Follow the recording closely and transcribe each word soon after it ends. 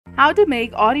How to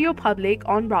make audio public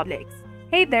on Roblox.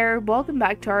 Hey there, welcome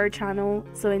back to our channel.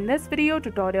 So in this video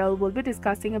tutorial, we'll be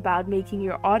discussing about making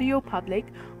your audio public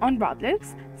on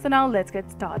Roblox. So now let's get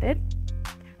started.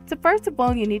 So first of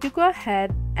all, you need to go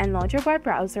ahead and launch your web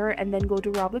browser and then go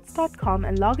to roblox.com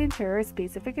and log into your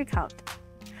specific account.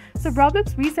 So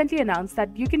Roblox recently announced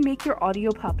that you can make your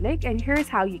audio public, and here's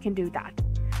how you can do that.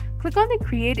 Click on the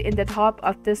create in the top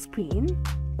of the screen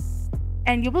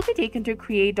and you will be taken to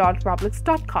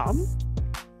create.roblox.com,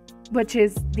 which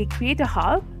is the creator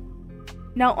hub.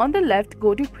 Now on the left,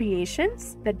 go to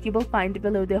creations that you will find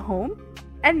below the home,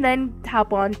 and then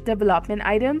tap on development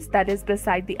items, that is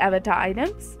beside the avatar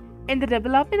items. In the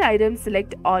development items,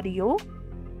 select audio,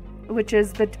 which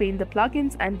is between the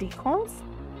plugins and decals.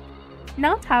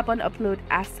 Now tap on upload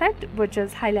asset, which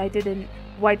is highlighted in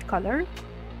white color,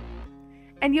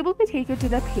 and you will be taken to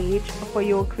the page for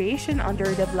your creation under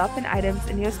development items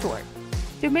in your store.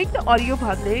 To make the audio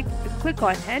public, click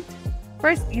on it.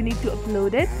 First, you need to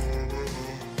upload it,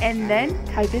 and then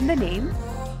type in the name,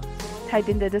 type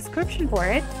in the description for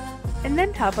it, and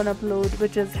then tap on upload,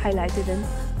 which is highlighted in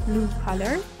blue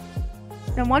color.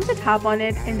 Now once you tap on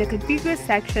it, in the configure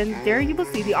section, there you will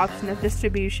see the option of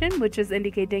distribution, which is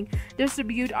indicating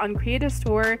distribute on Creator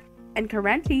Store. And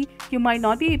currently, you might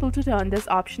not be able to turn this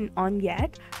option on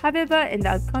yet. However, in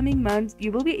the upcoming months,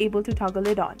 you will be able to toggle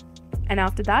it on. And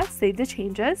after that, save the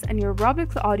changes and your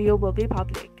Roblox audio will be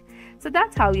public. So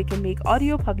that's how you can make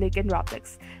audio public in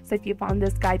Roblox. So if you found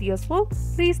this guide useful,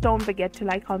 please don't forget to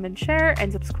like, comment, share,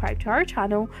 and subscribe to our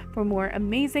channel for more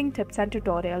amazing tips and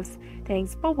tutorials.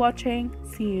 Thanks for watching.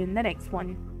 See you in the next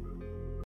one.